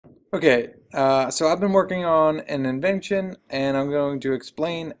Okay, so I've been working on an invention and I'm going to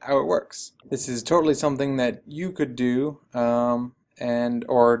explain how it works. This is totally something that you could do or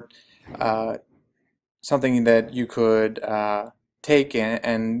uh, something that you could take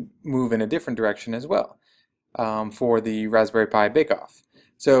and move in a different direction as well for the Raspberry Pi Bake-Off.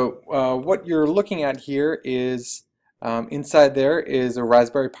 So what you're looking at here is inside there is a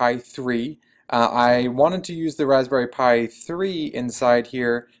Raspberry Pi 3. I wanted to use the Raspberry Pi 3 inside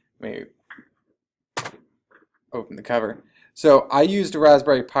here. Let me open the cover. So I used a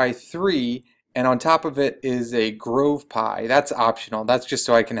Raspberry Pi 3 and on top of it is a Grove Pi. That's optional. That's just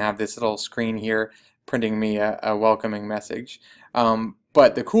so I can have this little screen here printing me a welcoming message.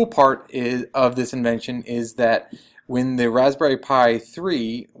 But the cool part of this invention is that when the Raspberry Pi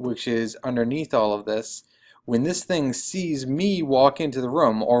 3, which is underneath all of this, when this thing sees me walk into the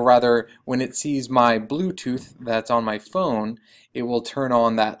room, or rather when it sees my Bluetooth that's on my phone, it will turn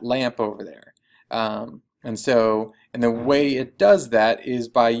on that lamp over there. And the way it does that is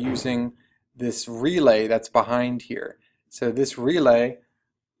by using this relay that's behind here. So this relay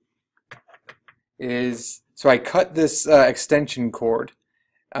so I cut this extension cord,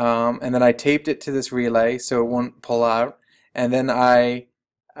 and then I taped it to this relay so it won't pull out, and then you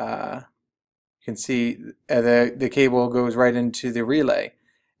can see the cable goes right into the relay.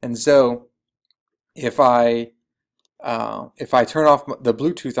 And so if I turn off the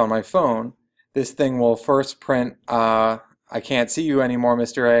Bluetooth on my phone, this thing will first print, I can't see you anymore,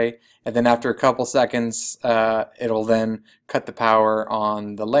 Mr. A, and then after a couple seconds, it'll then cut the power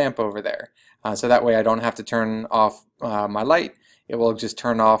on the lamp over there. So that way I don't have to turn off my light. It will just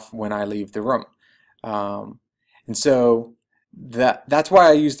turn off when I leave the room. And so that's why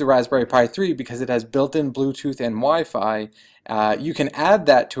I use the Raspberry Pi 3, because it has built-in Bluetooth and Wi-Fi. You can add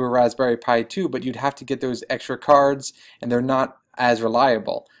that to a Raspberry Pi 2, but you'd have to get those extra cards, and they're not as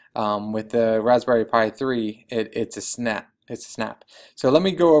reliable. With the Raspberry Pi 3, it's a snap. It's a snap. So let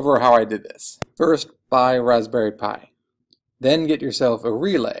me go over how I did this. First, buy Raspberry Pi. Then get yourself a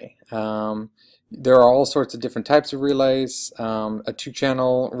relay. There are all sorts of different types of relays. A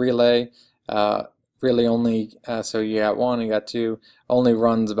 2-channel relay, really only, so you got one, you got two, only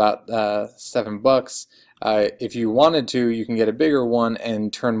runs about $7. If you wanted to, you can get a bigger one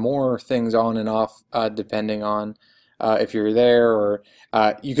and turn more things on and off depending on if you're there, or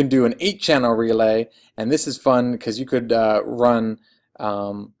you can do an 8-channel relay, and this is fun because you could run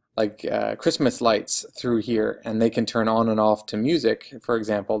Christmas lights through here, and they can turn on and off to music, for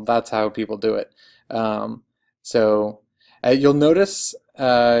example. That's how people do it. You'll notice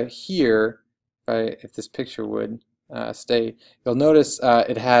here, if this picture would stay, you'll notice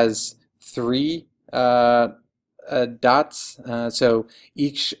it has 3 dots. So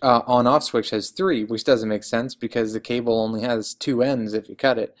each on-off switch has 3, which doesn't make sense because the cable only has 2 ends if you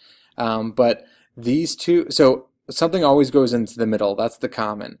cut it. But these two, so something always goes into the middle. That's the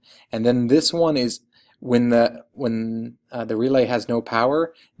common. And then this one is when the relay has no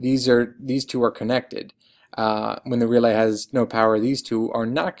power. These two are connected. When the relay has no power, these two are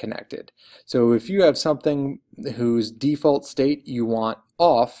not connected. So if you have something whose default state you want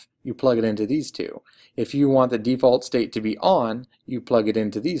off, you plug it into these two. If you want the default state to be on, you plug it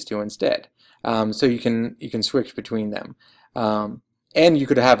into these two instead. So you can switch between them. And you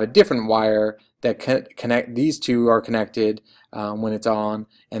could have a different wire that connect. These two are connected when it's on,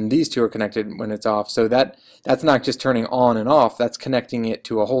 and these two are connected when it's off. So that's not just turning on and off. That's connecting it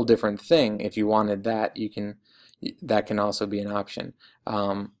to a whole different thing. If you wanted that, that can also be an option.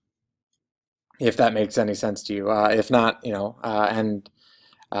 If that makes any sense to you. If not,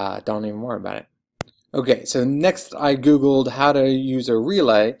 don't even worry about it. Okay, so next I googled how to use a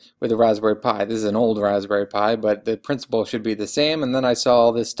relay with a Raspberry Pi. This is an old Raspberry Pi, but the principle should be the same, and then I saw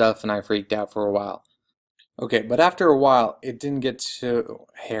all this stuff and I freaked out for a while. Okay, but after a while it didn't get too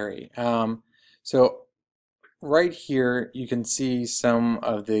hairy. So right here you can see some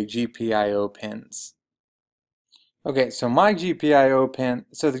of the GPIO pins. Okay, so my GPIO pin,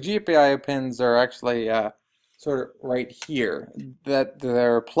 so the GPIO pins are actually sort of right here, that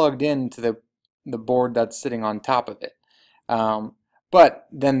they're plugged into the board that's sitting on top of it. But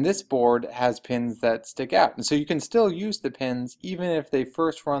then this board has pins that stick out, and so you can still use the pins even if they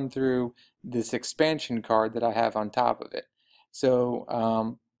first run through this expansion card that I have on top of it. So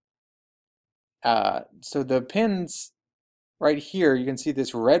so the pins right here, you can see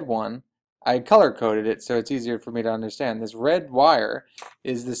this red one. I color coded it so it's easier for me to understand. This red wire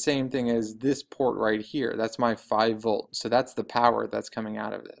is the same thing as this port right here. That's my 5 volt. So that's the power that's coming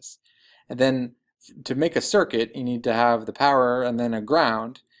out of this. And then to make a circuit, you need to have the power and then a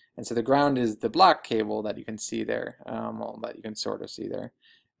ground. And so the ground is the black cable that you can see there, well, that you can sort of see there.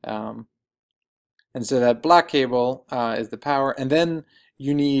 Um, and so that black cable is the power, and then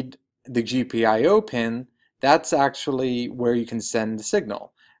you need the GPIO pin. That's actually where you can send the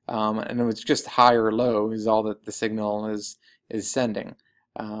signal. And it's just high or low is all that the signal is sending.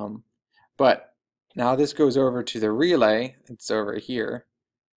 But now this goes over to the relay. It's over here.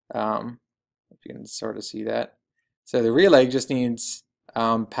 If you can sort of see that. So the relay just needs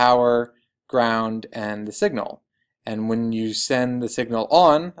power, ground, and the signal. And when you send the signal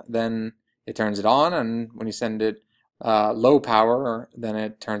on, then it turns it on, and when you send it low power, then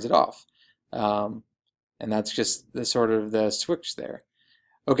it turns it off. And that's just the sort of the switch there.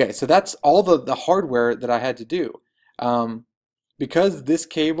 Okay, so that's all the hardware that I had to do. Because this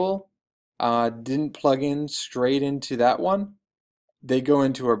cable didn't plug in straight into that one, they go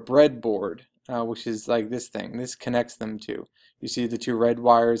into a breadboard, which is like this thing. This connects them to. You see the two red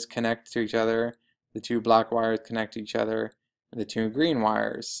wires connect to each other, the two black wires connect to each other, and the two green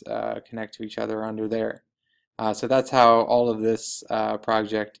wires connect to each other under there. So that's how all of this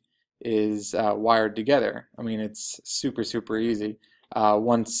project is wired together. I mean, it's super, super easy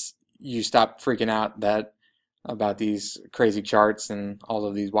once you stop freaking out about these crazy charts and all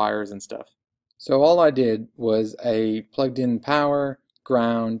of these wires and stuff. So all I did was I plugged in power,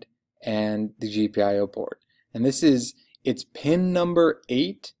 ground, and the GPIO port. And it's pin number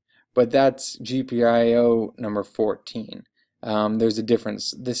 8, but that's GPIO number 14. There's a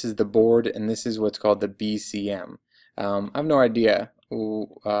difference. This is the board, and this is what's called the BCM. I have no idea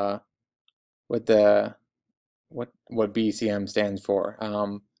what BCM stands for.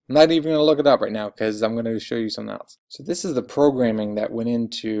 I'm not even going to look it up right now because I'm going to show you something else. So this is the programming that went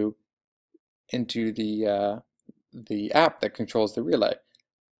into the app that controls the relay.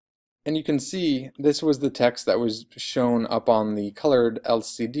 And you can see this was the text that was shown up on the colored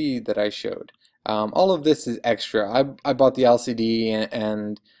LCD that I showed. All of this is extra. I bought the LCD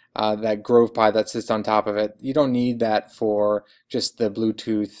and that Grove Pi that sits on top of it. You don't need that for just the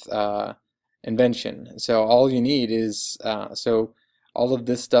Bluetooth invention. So all you need is, so all of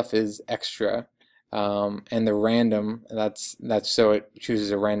this stuff is extra. And the random, that's so it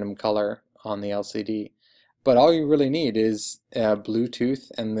chooses a random color on the LCD. But all you really need is Bluetooth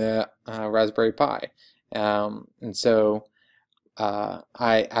and the Raspberry Pi. And so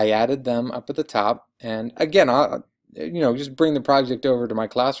I added them up at the top. And again, I'll just bring the project over to my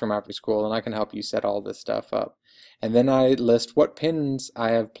classroom after school, and I can help you set all this stuff up. And then I list what pins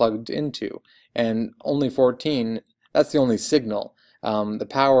I have plugged into. And only 14, that's the only signal. The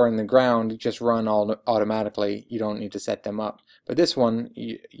power and the ground just run all automatically. You don't need to set them up. But this one,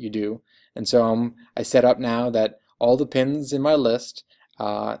 you do. And so I set up now that all the pins in my list,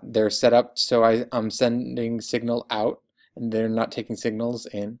 they're set up so I'm sending signal out, and they're not taking signals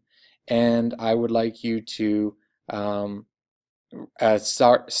in. And I would like you to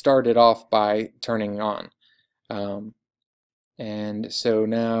start it off by turning on. And so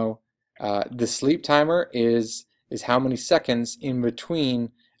now the sleep timer is how many seconds in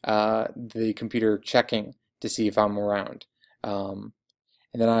between the computer checking to see if I'm around.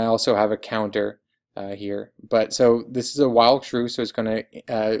 And then I also have a counter here. But so this is a while true, so it's going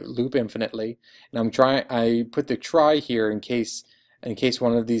to loop infinitely. And I put the try here in case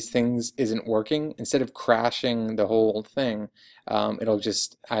one of these things isn't working. Instead of crashing the whole thing, it'll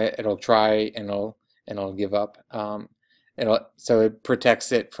try and it'll give up. So it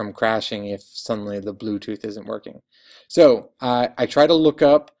protects it from crashing if suddenly the Bluetooth isn't working. So I try to look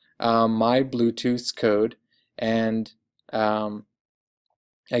up my Bluetooth's code, and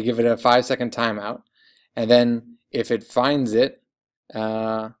I give it a 5-second timeout, and then if it finds it,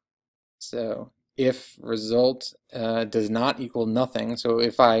 so if result does not equal nothing, so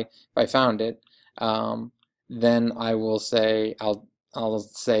if I found it, then I will say I'll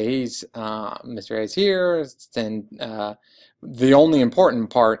say Mr. A is here, and the only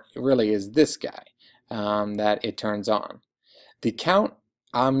important part really is this guy that it turns on. The count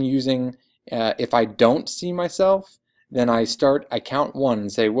I'm using, if I don't see myself, then I count 1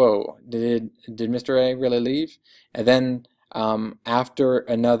 and say, whoa, did Mr. A really leave? And then after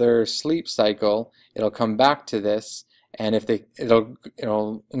another sleep cycle, it'll come back to this, and if it'll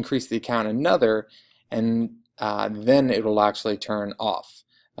increase the count another, and then it'll actually turn off.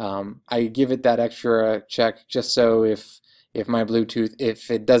 I give it that extra check just so if my Bluetooth,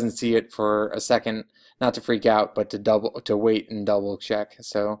 if it doesn't see it for a second, not to freak out, but to wait and double check,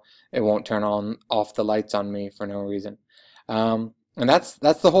 so it won't turn off the lights on me for no reason. And that's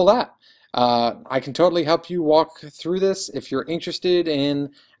the whole app. I can totally help you walk through this. If you're interested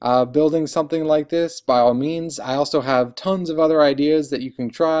in building something like this, by all means. I also have tons of other ideas that you can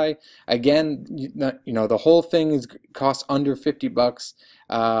try. Again, you know, the whole thing costs under 50 bucks,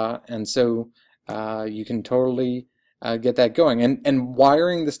 and so you can totally get that going. And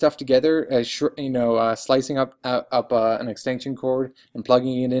wiring the stuff together, you know, slicing up an extension cord and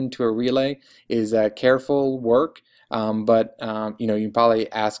plugging it into a relay is careful work. You know, you can probably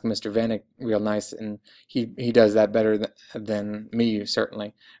ask Mr. Vanek real nice, and he does that better than me,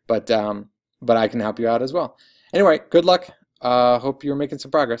 certainly. But I can help you out as well. Anyway, good luck. Hope you're making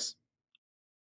some progress.